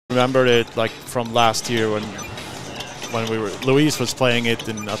remember it like from last year when Louise was playing it,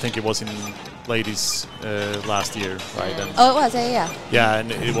 and I think it was in ladies last year, right? And oh, it was, yeah. Yeah,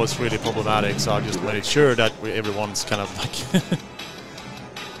 and it was really problematic, so I just made sure that everyone's kind of like.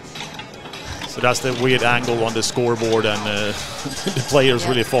 So that's the weird angle on the scoreboard, and the player's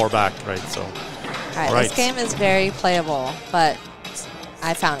really far back, right? So. All right, this game is very playable, but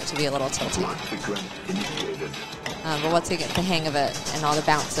I found it to be a little tilty. But once you get the hang of it and all the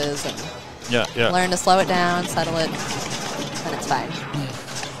bounces and learn to slow it down, settle it, then it's fine.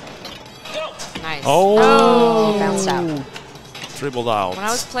 Nice. Oh, bounced out. Dribbled out. When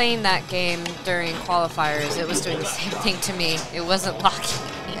I was playing that game during qualifiers, it was doing the same thing to me. It wasn't locking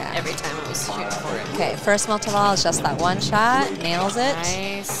every time I was shooting for it. Okay, first multi-ball is just that one shot. Nails it.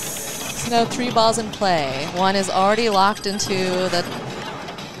 Nice. No 3 balls in play. One is already locked into the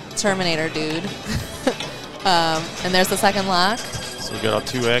Terminator dude. And there's the second lock. So we got a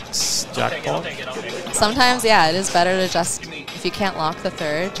 2x jackpot. Sometimes, yeah, it is better to just, if you can't lock the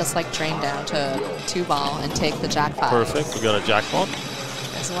third, just like drain down to 2 ball and take the jackpot. Perfect, we got a jackpot.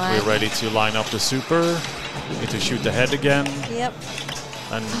 There's one. We're ready to line up the super. Need to shoot the head again. Yep.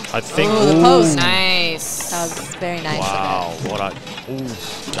 And I think... Ooh, the post. Nice. That was very nice. Wow, what a... Ooh,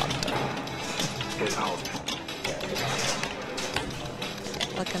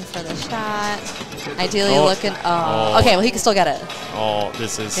 looking for the shot. Ideally looking... Oh. Okay, well, he can still get it. Oh,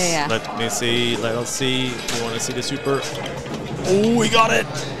 this is... Yeah. Let me see. Let us see. You want to see the super? Oh, we got it.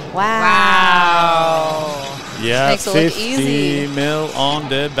 Wow. Yeah, makes it look easy. 50 mil on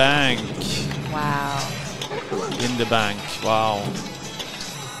the bank. Wow. In the bank. Wow.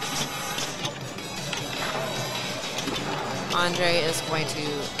 Andre is going to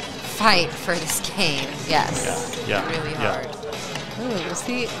fight for this game. Yes. Yeah. Really hard. Ooh,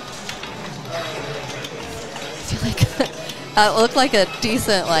 see. I feel like that looked like a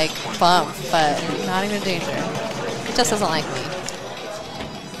decent bump, but not even danger. He just doesn't like me.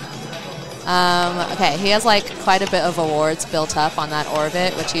 Okay, he has quite a bit of awards built up on that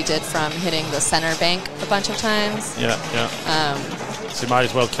orbit, which he did from hitting the center bank a bunch of times. Yeah. So you might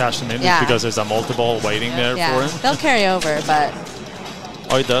as well cash them in because there's a multi-ball waiting there for him. They'll carry over, but...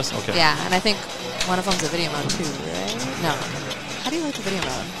 Oh, it does? Okay. Yeah, and I think one of them's a video mode too, right? No. How do you like the video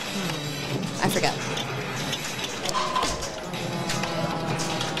mode? I forget.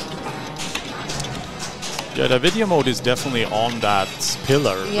 Yeah, the video mode is definitely on that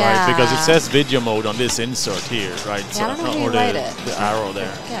pillar, right? Because it says video mode on this insert here, right? Yeah, I don't know how you write it. The arrow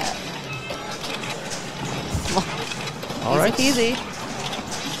there. Yeah. All right. Easy.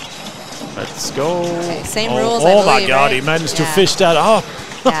 Let's go. Okay, same rules, I Oh my believe, God, right? he managed to fish that up.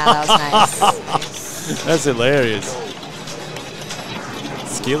 Yeah, that was nice. That's hilarious.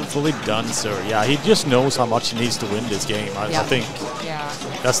 Skillfully done, sir. Yeah, he just knows how much he needs to win this game. I think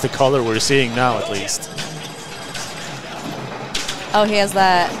that's the color we're seeing now, at least. Oh, he has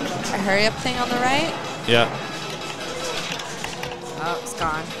that hurry up thing on the right? Yeah. Oh, it's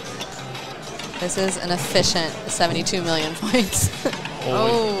gone. This is an efficient 72 million points.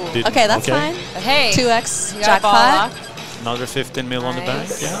 Okay, that's fine. But hey, 2x jackpot. Another 15 mil on the bank.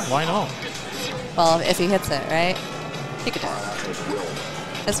 Yeah, why not? Well, if he hits it, right? He could do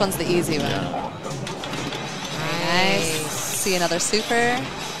it. This one's the easy one. Yeah. Nice. See another super.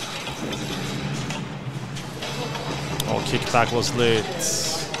 Oh, kickback was lit.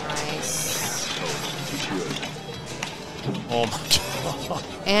 Nice. Oh my God.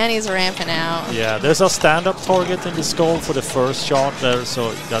 And he's ramping out. Yeah, there's a stand-up target in the skull for the first shot there,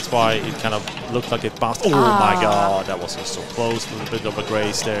 so that's why it kind of looked like it bounced. Oh my God, that was so close. A little bit of a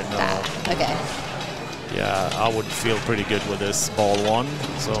grace there. No. Okay. Yeah, I would feel pretty good with this ball one.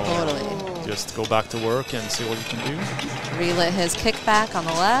 So just go back to work and see what you can do. Relit his kickback on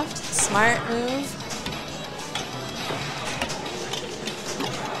the left. Smart move.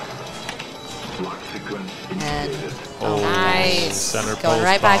 And nice. Center going post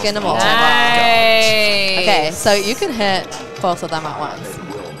right back into multi-ball. Nice. Okay, so you can hit both of them at once.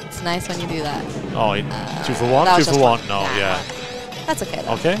 It's nice when you do that. Oh, 2 for 1? 2 for 1? No, yeah. That's okay,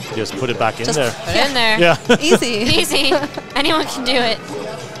 though. Okay, just put it back in there. Put it in there. Yeah. Easy. Easy. Anyone can do it.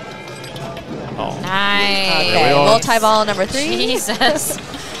 Oh. Nice. Okay, multi-ball number 3. Jesus.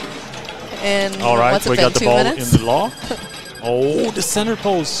 In all right, we got the 2 ball minutes? in the lock. Oh, the center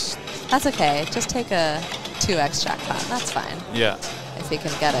post. That's okay. Just take a 2x jackpot. That's fine. Yeah. If he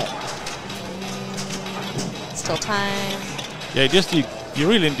can get it. Still time. Yeah, you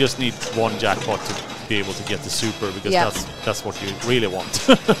really just need one jackpot to be able to get the super, because that's what you really want.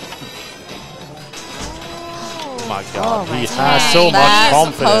 Oh my God, he has so much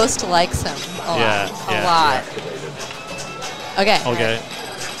confidence. Post likes him a lot. A lot. Okay. Okay.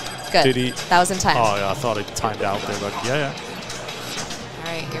 Good. Did he? That was in time. Oh, yeah, I thought it timed out there, but yeah. All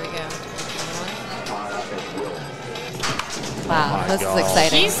right, here we go. Wow, my this God. is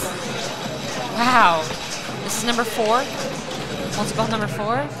exciting. Wow. This is number 4? Multi-ball number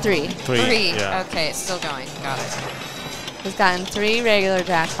 4? 3. 3. Yeah. Okay, it's still going. Got it. He's gotten 3 regular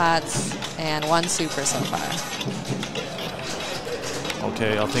jackpots and 1 super so far.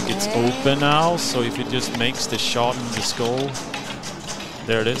 Okay, I think it's open now. So if it just makes the shot in the skull,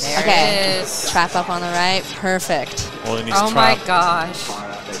 there it is. There Okay. it is. Trap up on the right. Perfect. All in his Oh trap. my gosh.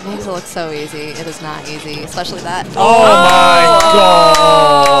 Makes it look so easy. It is not easy, especially that. Oh my God!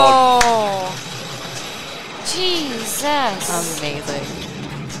 Oh. Jesus. Amazing.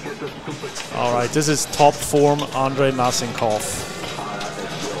 All right, this is top form Andrei Massinkov.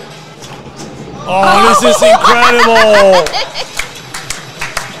 Oh, this is incredible!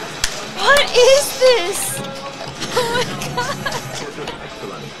 What is this?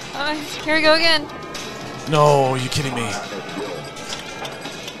 Oh my god. Here we go again. No, you kidding me? Is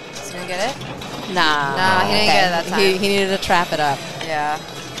he gonna get it? Nah. Nah, he didn't get it that time. He needed to trap it up. Yeah.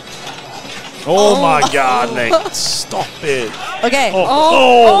 Oh my God, Nick! Stop it! Okay.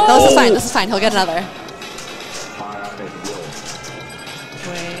 Oh! No, this is fine. This is fine. He'll get another.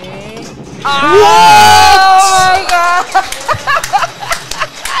 Wait. Oh my god.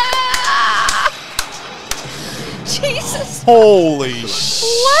 Jesus. Holy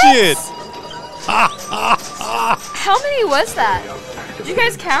shit! How many was that? Did you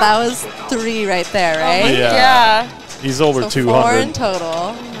guys count? That was 3 right there, right? Yeah. He's over So 200. 4 in total.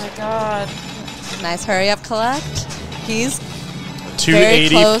 Oh my god. Nice hurry up collect. He's very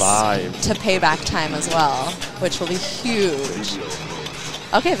close 285. to payback time as well, which will be huge.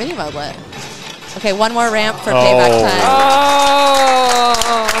 Okay, video mode lit. Okay, 1 more ramp for payback time.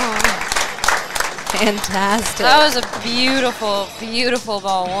 Oh. Fantastic. That was a beautiful, beautiful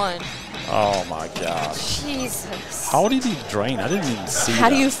ball 1. Oh my God! Jesus. How did he drain? I didn't even see. How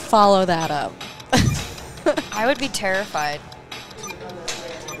do that. you follow that up? I would be terrified.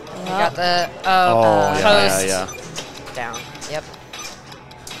 Well, You got the Oh yeah. post down. Yep.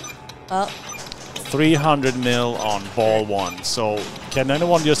 well, 300 mil on ball 1. So can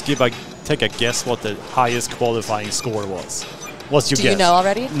anyone just take a guess what the highest qualifying score was? What's your do guess? you know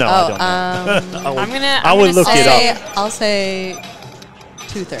already? No, I don't know. I will look it up. I'll say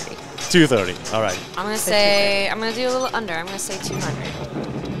 230. 230. All right. I'm gonna say I'm gonna do a little under. I'm gonna say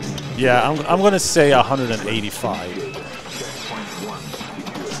 200. Yeah, I'm gonna say 185.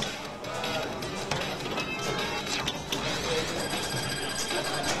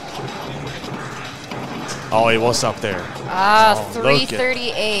 Oh, it was up there. Ah, Oh, look at-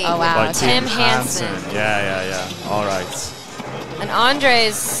 338. Oh, wow. By okay. Tim Hansen. Yeah. All right. And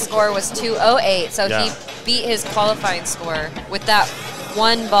Andre's score was 208, so Yeah. he beat his qualifying score with that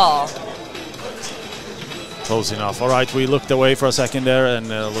 1 ball. Close enough. All right, we looked away for a second there, and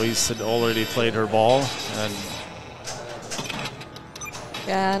Louise had already played her ball. And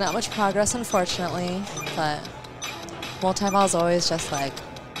Yeah, not much progress, unfortunately, but multi-ball is always just like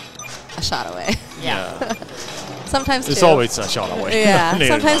a shot away. yeah, Sometimes it's two. always a shot away. Yeah, Near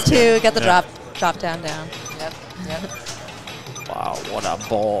sometimes one. 2, get the Yeah. drop down. Yep. Yep. Wow, what a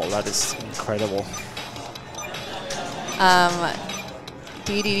ball! That is incredible.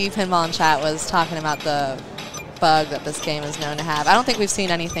 DDD Pinball in chat was talking about the bug that this game is known to have. I don't think we've seen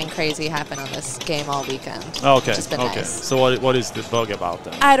anything crazy happen on this game all weekend. Okay, Which has been okay. nice. So what is the bug about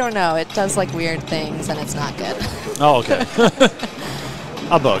then? I don't know. It does like weird things and it's not good. Oh, okay.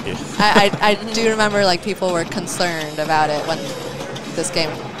 A bug. I do remember like people were concerned about it when this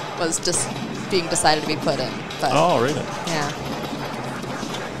game was just being decided to be put in. But Oh, really? yeah.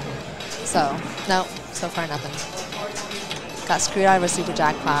 So, no, so far nothing. Got screwed out of a super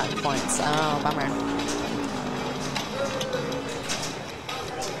jackpot points. Oh, bummer.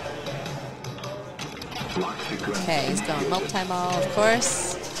 Okay, he's going multi-ball, of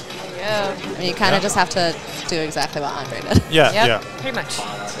course. Yeah. I mean, you kind of just have to do exactly what Andre did. Yeah, Yep. yeah. Pretty much.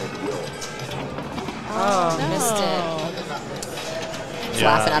 Oh, missed He's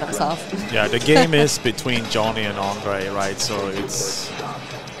Yeah. laughing at himself. Yeah, the game is between Johnny and Andre, right? So it's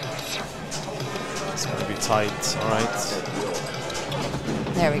going to be tight, all right?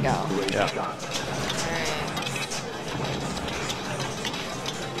 There we go. Yeah.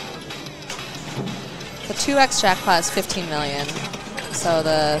 The 2x jackpot is 15 million. So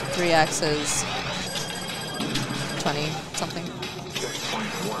the 3x is 20 something.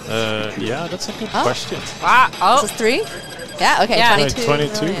 Yeah, that's a good Oh. question. Wow. Is Oh. this 3? Yeah, okay, Yeah. 22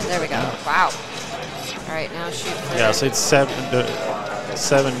 22. million. There we go. Wow. All right, now shoot for Yeah, so it's 7.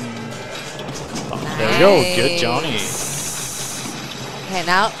 Oh, there we go. Good, Johnny. Okay,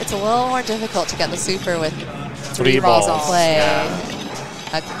 now it's a little more difficult to get the super with Three balls in balls, play.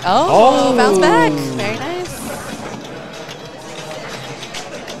 yeah. Oh, bounce back. Very nice.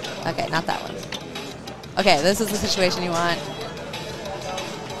 Okay, not that one. Okay, this is the situation you want.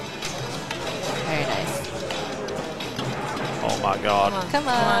 Very nice. Oh my God. Come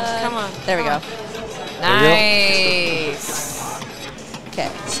on. Come on. There we go. Nice.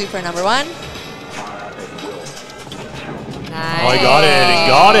 Okay, super number 1. Nice. Oh, he got it. He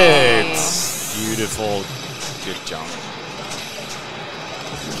got it. Beautiful. Good jump.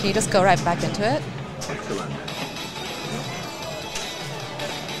 Can you just go right back into it?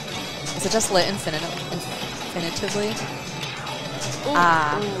 Is it just lit infinitively? Ooh.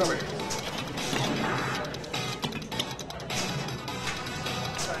 Ah.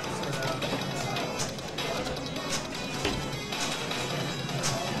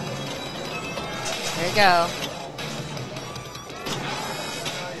 There you go.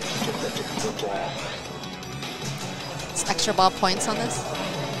 Is extra ball points on this?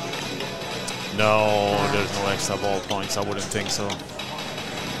 No, there's no extra ball points. I wouldn't think so.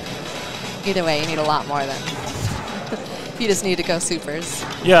 Either way, you need a lot more than. You just need to go supers.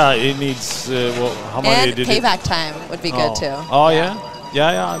 Yeah, it needs. Well, how many And did payback time would be good too. Oh yeah,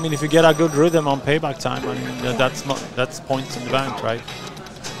 yeah. I mean, if you get a good rhythm on payback time, I mean, that's points in the bank, right?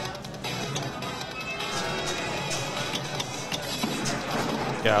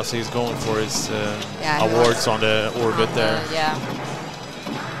 Yeah, so he's going for his Yeah, he awards on the orbit there. Yeah.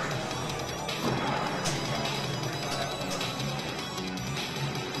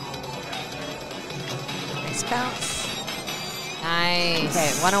 Nice bounce. Nice.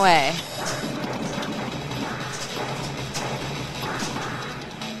 Okay, 1 away.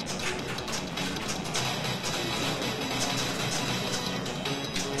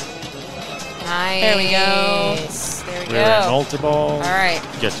 Nice. There we go. There we Rear end go. multi-ball. All right.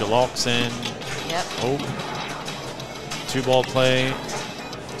 Get your locks in. Yep. Oh. 2-ball play.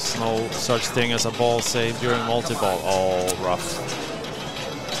 There's no such thing as a ball save during multi-ball. Oh, rough.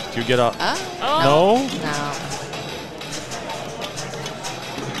 Do you get a... Oh, No? no.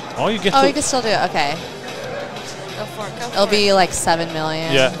 Oh, you get Oh, to... you can still do it. Okay. Go for it. Go for It'll it. be like 7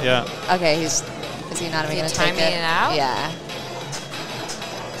 million. Yeah, yeah. Okay, is he not even Is he going to take timing it? it out? Yeah.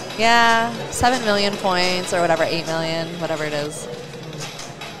 Yeah, 7 million points or whatever, 8 million, whatever it is.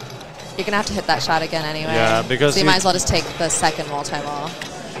 You're going to have to hit that shot again anyway. Yeah, because so you you- might as well just take the second multi-ball.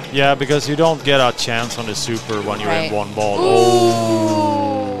 Yeah, because you don't get a chance on the super when you're in Right. 1 ball.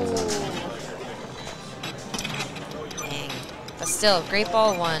 Ooh. Dang. But still, great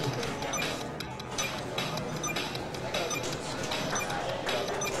ball 1.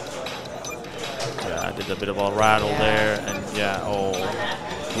 Yeah, I did a bit of a rattle Yeah. there, and yeah, oh,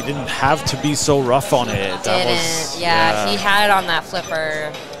 he didn't have to be so rough on it. That Didn't. was, Yeah, he had it on that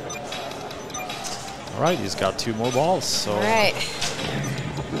flipper. All right, he's got 2 more balls. So All right.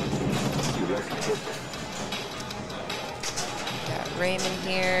 Got Raymond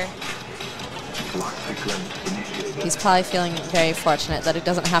here. He's probably feeling very fortunate that he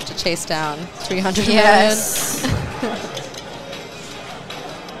doesn't have to chase down 300 Yes.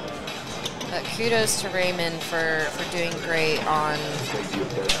 But kudos to Raymond for doing great on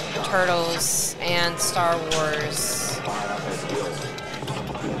Turtles and Star Wars.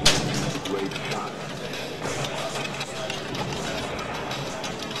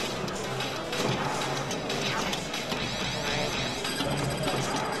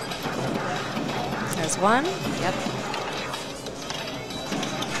 There's 1. Yep.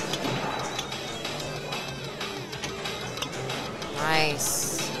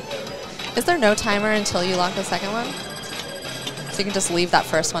 Nice. Is there no timer until you lock the second one? So you can just leave that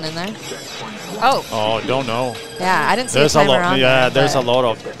first one in there? Oh, oh, don't know. Yeah, I didn't see There's a a timer lot. on Yeah, there, there's a but- lot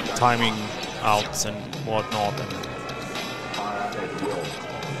of timing outs and whatnot. And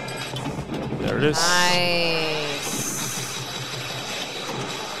there it is. nice.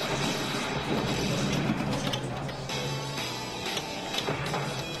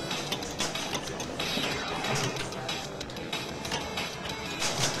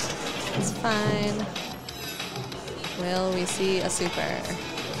 It's fine. Will we see a super?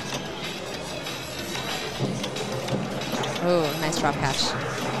 Ooh, nice drop catch.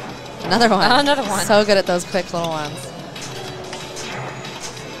 Another one. Another one. So good at those quick little ones.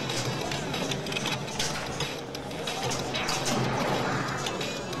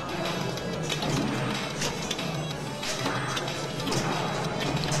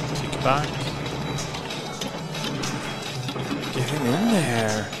 Kick it back. Get him in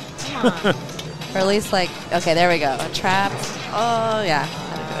there. Or at least like, okay, there we go. A trap. Oh, yeah.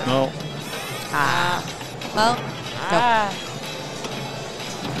 No. Ah. Well, Ah.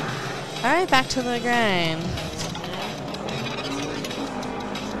 All right, back to the grind.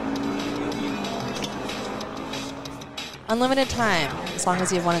 Unlimited time, as long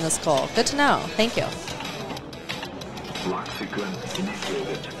as you've won in this goal. Good to know. Thank you. Lock sequence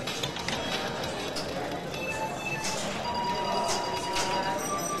initiated.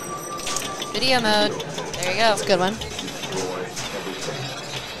 Video mode. There you go. That's a good one.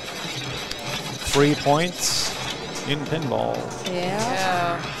 3 points in pinball.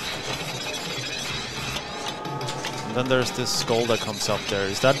 Yeah. And then there's this skull that comes up there.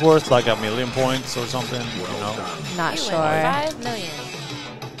 Is that worth like 1,000,000 points or something? No. Not You sure. win 5 million.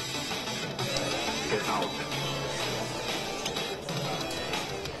 Get out.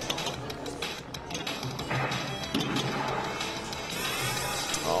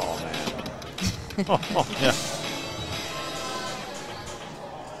 Oh man. Oh yeah.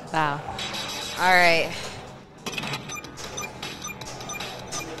 Wow. All right.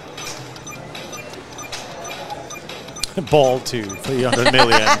 Ball 2, 300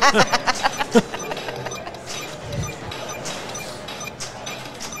 million.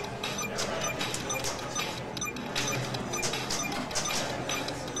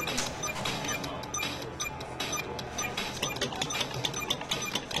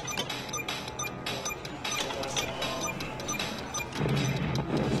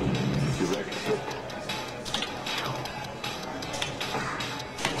 Direct hit.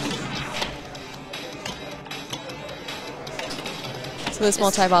 So this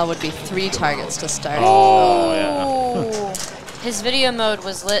multi-ball would be 3 targets to start. Oh yeah. Ooh. His video mode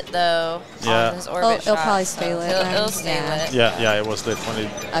was lit though. Yeah. On his orbit It'll shot, probably so stay lit It'll, then. it'll stay Yeah. lit. Yeah, it was lit when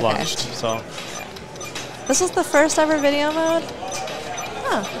it plunged. So This was the first ever video mode?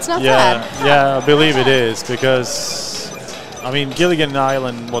 Huh, it's not yeah, bad. yeah, I believe it is because I mean Gilligan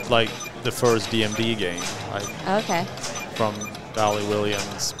Island was like the first DMD game, like Okay. from Valley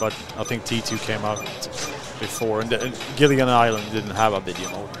Williams, but I think T2 came out before, and Gilligan Island didn't have a video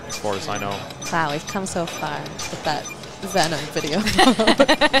mode, as far as I know. Wow, we've come so far with that Venom video.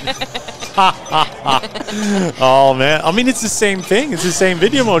 Oh man, I mean it's the same thing. It's the same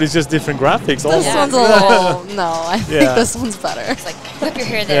video mode. It's just different graphics. This also. one's a little... No, I think Yeah. this one's better. It's like whip your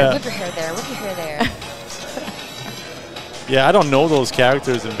hair there, Yeah. whip your hair there, whip your hair there. Yeah, I don't know those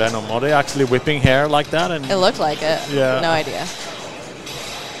characters in Venom. Are they actually whipping hair like that? And It looked like it. Yeah. No idea.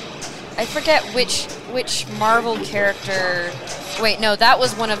 I forget which Marvel character. Wait, no, that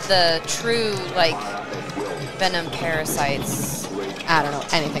was one of the true like Venom parasites. I don't know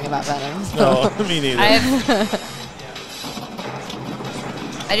anything about Venom. no, me neither.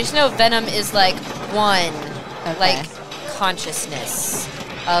 I just know Venom is like one Okay. like consciousness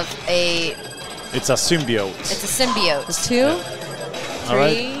of a. It's a symbiote. It's a symbiote. There's 2? All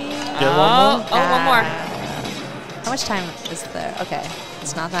right. 3? Get one more. Oh, one more. How much time is there? Okay,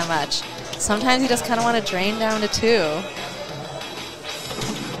 it's not that much. Sometimes you just kind of want to drain down to 2.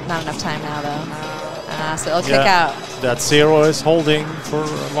 Not enough time now, though. So it'll kick out. That 0 is holding for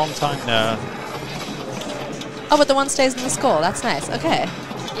a long time now. Oh, but the 1 stays in the skull. That's nice. Okay.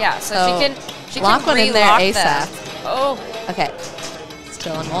 Yeah, so she can lock one in there relock ASAP. that. Oh, Okay.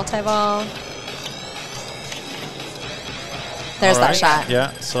 Still in multi-ball. There's All that right. shot.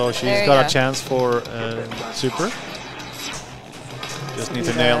 Yeah, so she's There you got go. a chance for super. Just need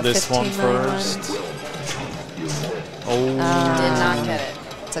to The nail this one 15 million one. first. Oh. did not get it.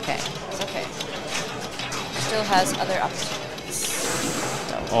 It's okay. It's okay. Still has other opportunities.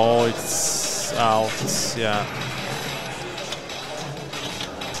 Oh, it's out. Yeah.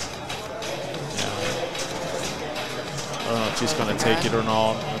 I don't know if she's gonna take it or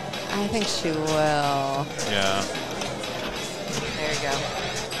not. I think she will. Yeah. There you go.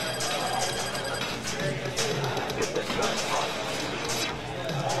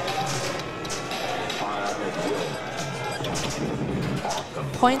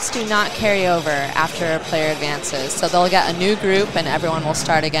 Points do not carry over after a player advances, so they'll get a new group and everyone will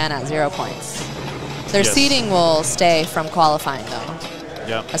start again at 0 points. Their Yes. seeding will stay from qualifying, though,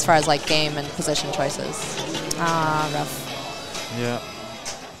 Yeah. as far as like game and position choices. Ah, rough. Yeah.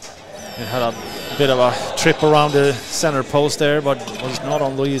 It had a bit of a trip around the center post there, but was not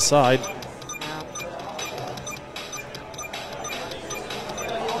on Louise's side.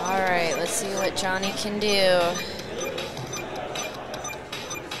 All right, let's see what Johnny can do.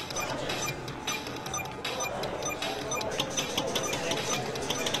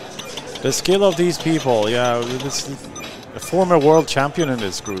 The skill of these people, yeah, this is a former world champion in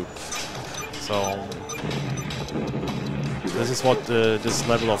this group. So this is what this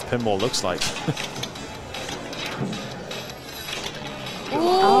level of pinball looks like.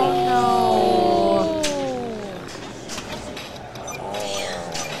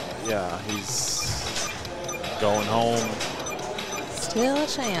 yeah, he's going home. Still a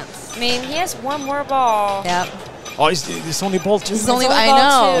chance. I mean, he has one more ball. Yep. Oh, it's only ball 2. This is only, only I ball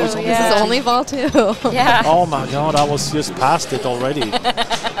know. two, This yeah. is only ball 2. Yeah. Oh my god, I was just past it already.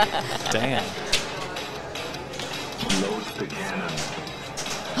 Damn. Load the cannon.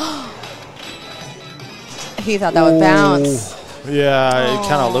 He thought that would bounce. Yeah, it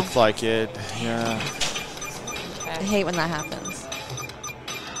kind Oh. of looked like it. Yeah. I Okay. hate when that happens.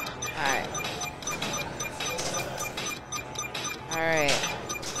 All right. All right.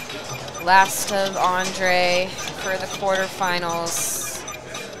 Last of Andre for the quarterfinals.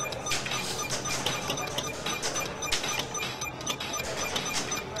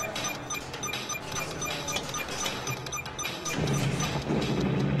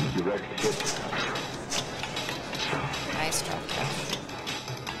 Direct hit. Nice drop catch.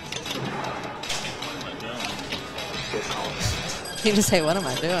 Get out. You just say, what am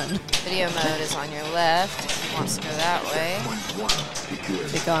I doing? Video mode is on your left. If he wants to go that way. Point 1 secured.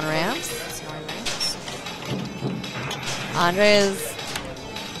 Is he going ramps? It's going nice. Andre is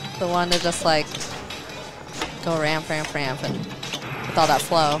the one to just like go ramp, ramp, ramp, and with all that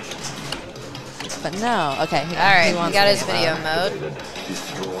flow. But no, okay. All right, he wants got to his go video ramp. mode.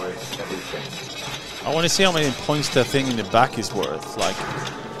 Destroy everything. I want to see how many points the thing in the back is worth. Like,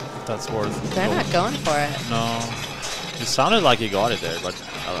 that's worth. They're not going for it. No. It sounded like he got it there, but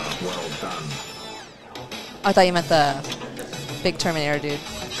I don't know. Well done. I thought you meant the big Terminator dude.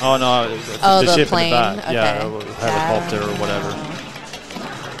 Oh no, Oh, the ship plane? in the back. Yeah, Okay. or helicopter or whatever.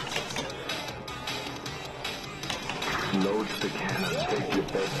 Load the cannon. Take your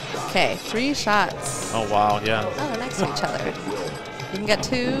best shot. Okay, 3 shots. Oh wow, yeah. Oh, they're next to each other. You can get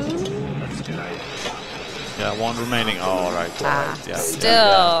 2. Nice. Yeah, 1 remaining. Oh, all right. Ah, yeah,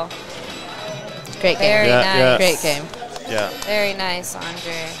 Still. Great Very game. Yeah, yeah. Great game. Yeah. Very nice,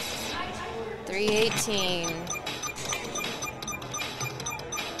 Andre. 318.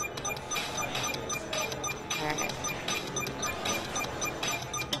 All right.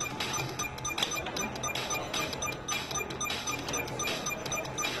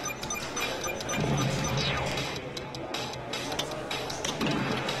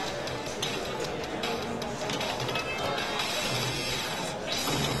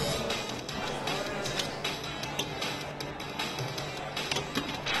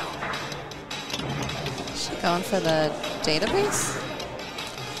 Going for the database?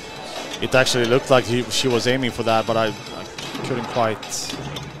 It actually looked like she was aiming for that, but I couldn't quite.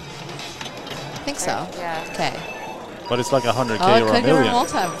 I think so. Yeah. Okay. But it's like 100K Oh, it or a could go million.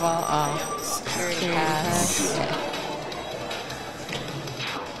 multi-ball. Oh. Security pass. Okay.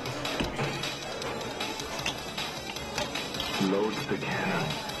 Load the cannon.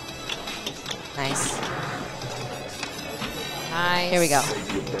 Nice. Nice. Here we go.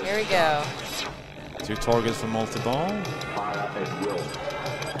 Take your best Here we go. 2 targets for multi-ball. fire at will.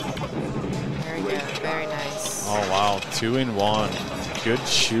 There we go. Very nice. Oh wow, 2 in 1. Good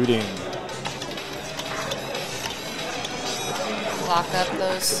shooting. Lock up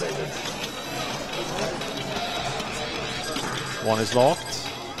those. 1 is locked.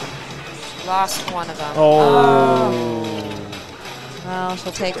 Lost one of them. Oh. Well,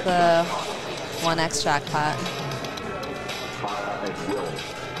 she'll take the 1x jackpot. Fire at will.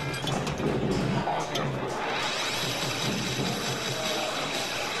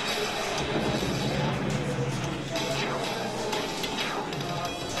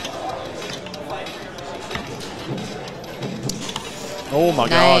 Oh my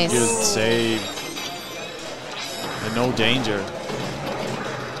god, Nice. good save. And no danger.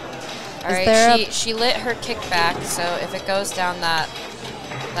 All Is right, there she lit her kickback, so if it goes down that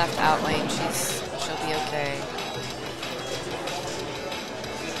left out lane, she'll be okay.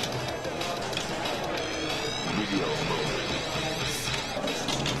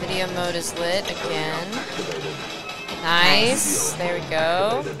 Video mode is lit again. Nice. There we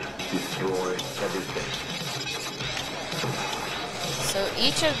go. Destroy everything. So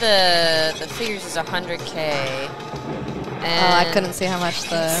each of the figures is 100K. Oh, And I couldn't see how much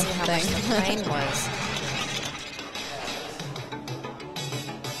the see how much the thing. plane was.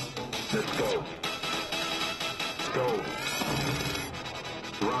 Let's go. Go.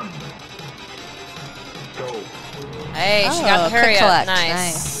 Run. Go. Hey, she Oh, got the quick hurry up. collect.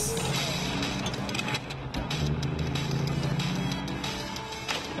 Nice.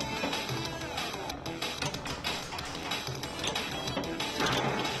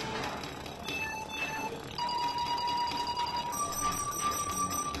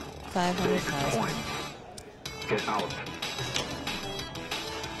 $500,000. Point. Get out.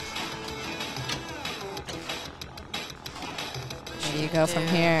 Where do you go from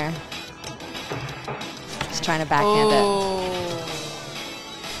here? Just trying to backhand it.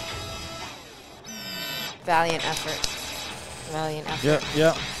 Valiant effort. Valiant effort.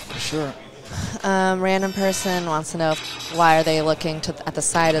 Yeah, for sure. Random person wants to know why are they looking at the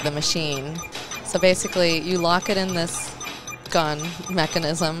side of the machine. So basically, you lock it in this gun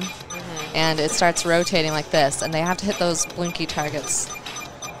mechanism, and it starts rotating like this, and they have to hit those blinky targets,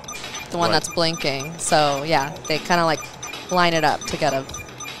 the one that's blinking. So yeah, they kind of like line it up to get a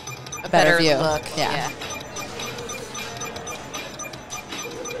better view. Look. Yeah.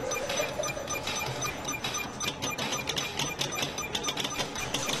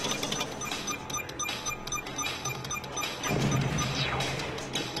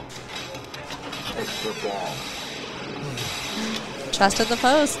 Extra ball. Trusted the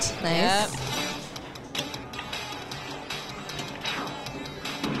post. Nice. Yep.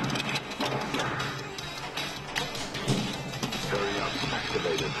 Hurry up.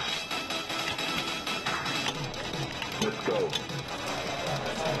 Activated. Let's go.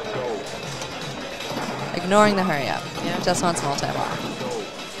 Go. Ignoring the hurry up. Yeah. Just wants multi-block.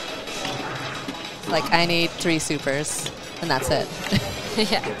 Like, I need 3 supers, and that's it.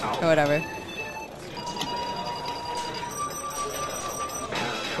 Yeah. Or whatever.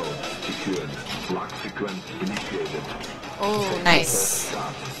 Passcode secured. Lock sequence initiated. Oh, Nice.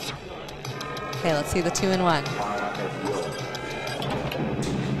 Stop. Okay, let's see the 2-in-1. Fire at will.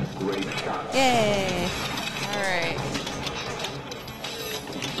 Great shot. Yay! All right.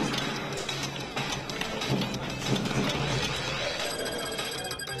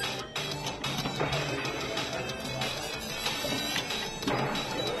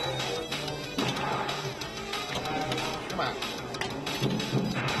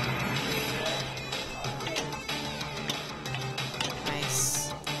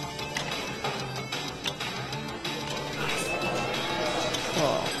 Nice.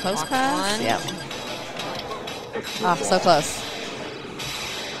 Cool. Post Lock pass? one. Yep. Extra Oh, ball. so close.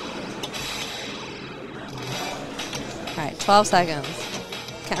 All right, 12 seconds.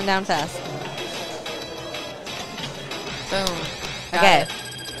 Counting down fast. Boom. Got Okay. it.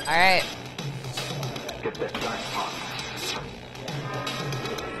 All right. Get that back hot.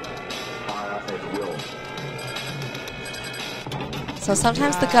 Fire at will. So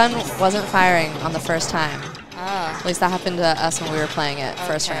sometimes the gun wasn't firing on the first time. Ah. At least that happened to us when we were playing it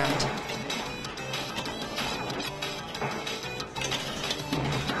first Okay. round.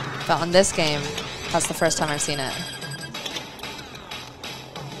 But on this game, that's the first time I've seen it.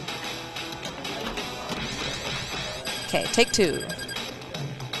 Okay, take 2.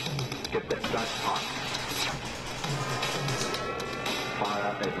 Get that back hot.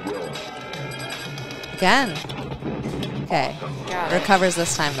 Fire at will. Again. Okay. Got it. Recovers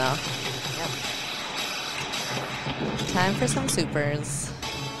this time, though. Time for some supers.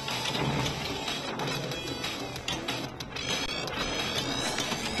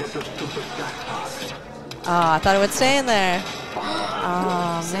 Get the super jackpot. Oh, I thought it would stay in there.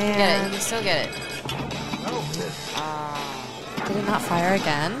 Oh, Still get it. man. You still get it. Did it not fire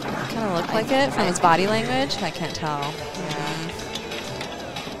again? It kind of looked like it from his body language. I can't tell.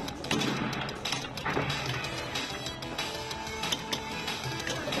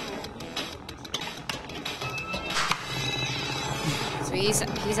 So he's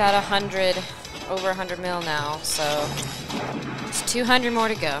at 100, over 100 mil now. So it's 200 more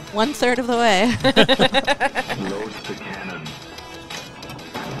to go. 1/3 of the way. Load the cannon.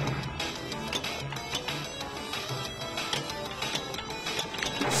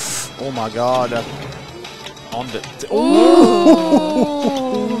 Oh my god. On the.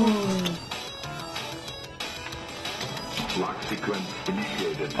 Lock sequence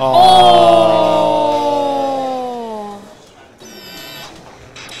initiated. Oh!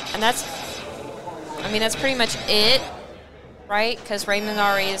 And that's, I mean, that's pretty much it, right? Because Raymond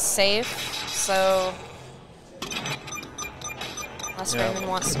already is safe, so unless Yeah. Raymond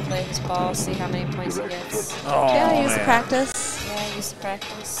wants to play his ball, see how many points he gets. Oh, Yeah, use the man. practice. Yeah, use the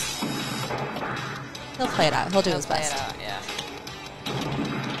practice. He'll play it out. He'll do his Play best. it out, yeah.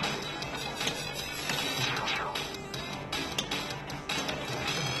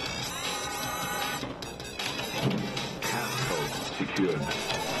 Passcode secured.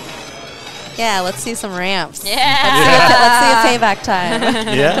 Yeah, let's see some ramps. Yeah! Let's see a payback time.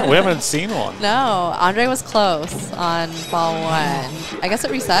 Yeah, we haven't seen one. No, Andre was close on ball 1. I guess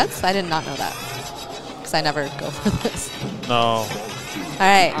it resets. I did not know that because I never go for this. No. All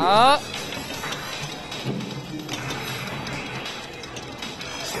right. Oh!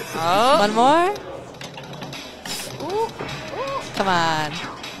 Oh! One more. Ooh. Come on.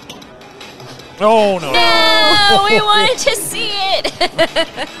 Oh, no. No, we wanted to see it.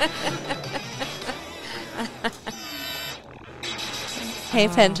 Hey,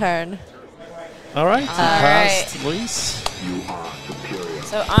 pin turn. All right. Passed right. Louise. You are superior.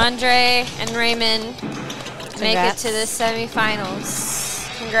 So Andre and Raymond make it Congrats. to the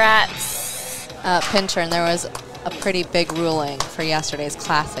semifinals. Congrats. Pin turn. There was a pretty big ruling for yesterday's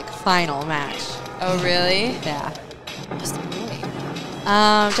classic final match. Oh, really? Yeah. What's the ruling?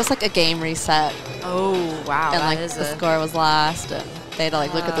 Just like a game reset. Oh, wow. And like the score was lost, and they had to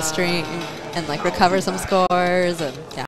like look at the stream and like recover some scores, and yeah.